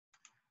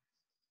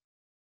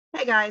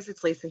Hey guys,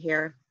 it's Lisa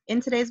here.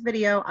 In today's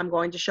video, I'm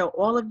going to show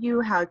all of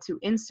you how to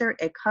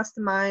insert a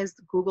customized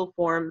Google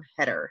Form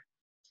header.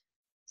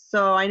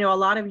 So I know a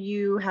lot of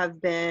you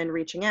have been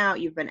reaching out,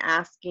 you've been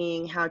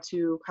asking how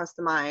to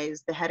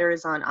customize the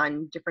headers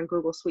on different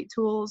Google Suite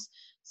tools.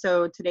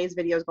 So today's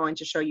video is going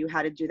to show you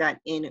how to do that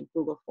in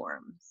Google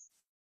Forms.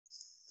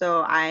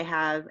 So I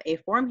have a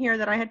form here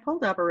that I had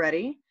pulled up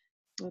already.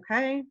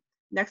 Okay,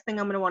 next thing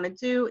I'm going to want to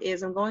do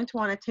is I'm going to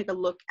want to take a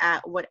look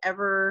at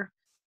whatever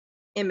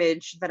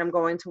image that I'm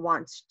going to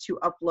want to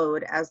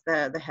upload as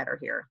the header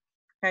here.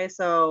 Okay,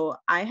 so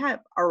I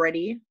have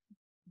already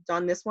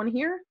done this one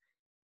here.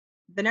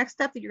 The next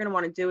step that you're going to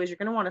want to do is you're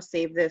going to want to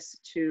save this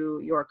to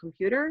your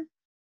computer.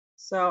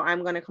 So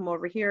I'm going to come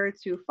over here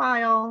to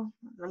File.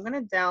 I'm going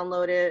to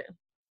download it.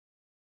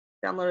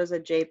 Download as a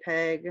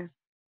JPEG.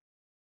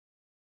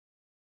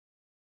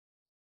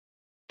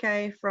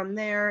 Okay, from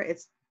there,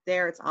 it's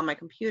on my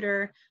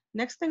computer.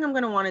 Next thing I'm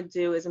going to want to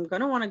do is I'm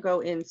going to want to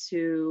go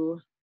into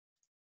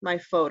my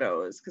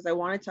photos because I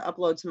wanted to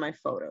upload to my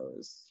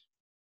photos.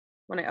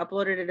 When I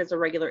uploaded it as a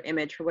regular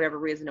image, for whatever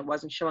reason, it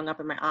wasn't showing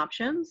up in my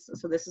options.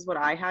 So this is what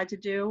I had to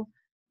do.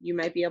 You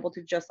might be able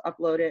to just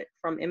upload it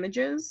from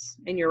images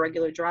in your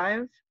regular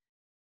drive.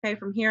 Okay,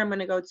 from here, I'm going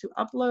to go to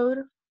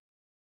upload.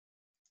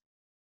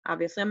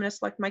 Obviously, I'm going to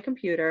select my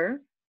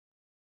computer.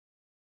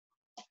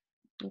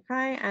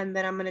 Okay, and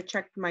then I'm going to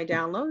check my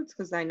downloads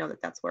because I know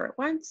that that's where it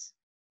went.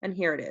 And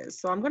here it is.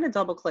 So I'm going to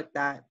double click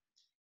that.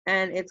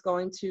 And it's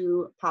going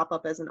to pop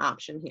up as an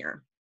option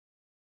here.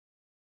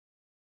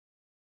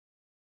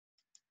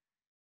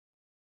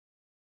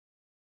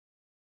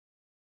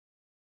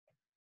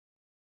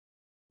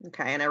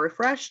 Okay, and I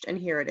refreshed, and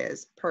here it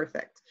is.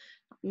 Perfect.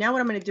 Now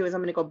what I'm going to do is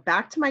I'm going to go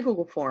back to my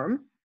Google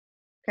form.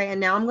 Okay,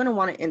 and now I'm going to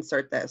want to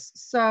insert this.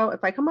 So if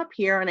I come up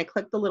here and I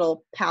click the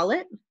little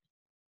palette,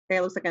 okay,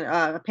 it looks like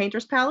a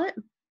painter's palette.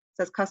 It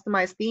says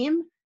customize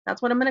theme.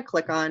 That's what I'm going to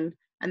click on.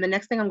 And the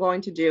next thing I'm going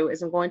to do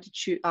is I'm going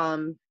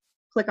to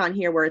click on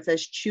here where it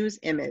says choose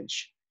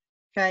image.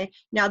 Okay,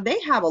 now they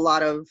have a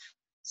lot of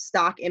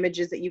stock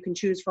images that you can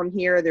choose from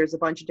here. There's a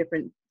bunch of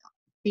different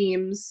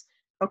themes,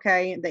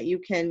 okay, that you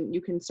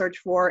can search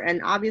for, and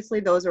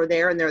obviously those are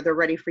there and they're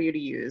ready for you to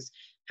use.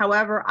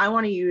 However, I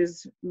want to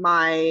use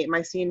my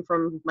scene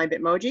from my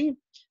Bitmoji,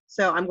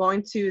 so I'm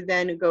going to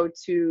then go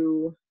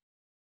to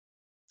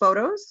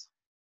photos,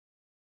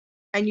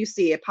 and you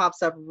see it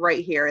pops up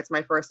right here. It's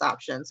my first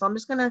option, so I'm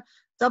just going to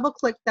double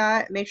click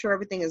that, make sure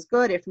everything is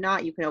good. If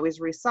not, you can always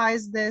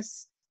resize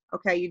this.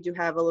 Okay, you do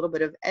have a little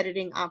bit of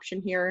editing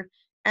option here,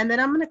 and then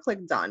I'm going to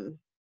click done.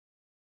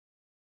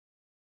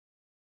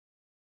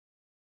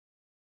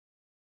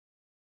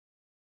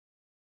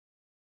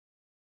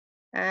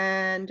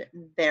 And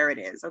there it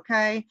is.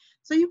 Okay,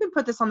 so you can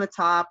put this on the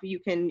top. You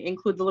can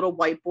include the little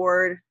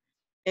whiteboard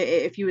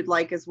if you would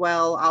like as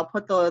well. I'll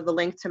put the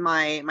link to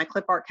my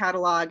clip art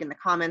catalog in the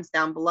comments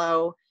down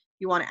below.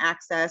 If you want to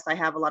access, I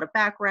have a lot of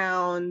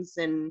backgrounds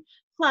and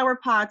flower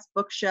pots,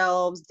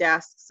 bookshelves,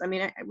 desks. I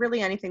mean,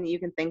 really anything that you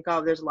can think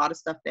of. There's a lot of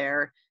stuff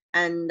there,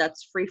 and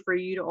that's free for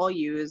you to all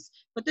use.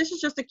 But this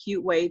is just a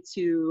cute way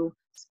to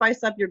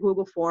spice up your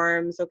Google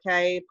Forms,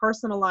 okay?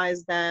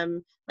 Personalize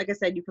them. Like I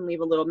said, you can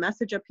leave a little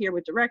message up here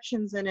with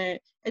directions in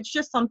it. It's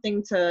just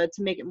something to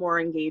make it more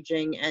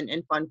engaging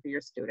and fun for your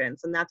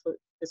students, and that's what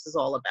this is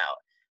all about.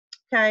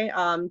 Okay,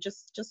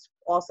 just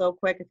also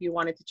quick, if you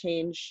wanted to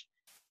change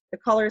the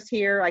colors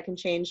here, I can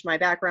change my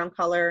background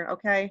color,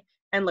 okay?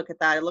 And look at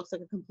that, it looks like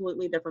a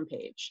completely different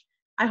page.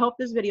 I hope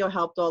this video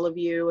helped all of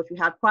you. If you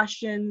have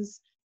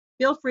questions,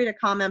 feel free to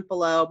comment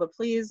below, but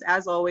please,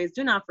 as always,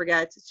 do not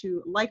forget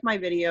to like my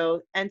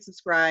video and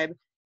subscribe.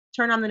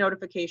 Turn on the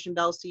notification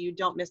bell so you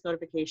don't miss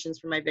notifications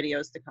for my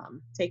videos to come.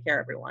 Take care,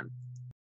 everyone.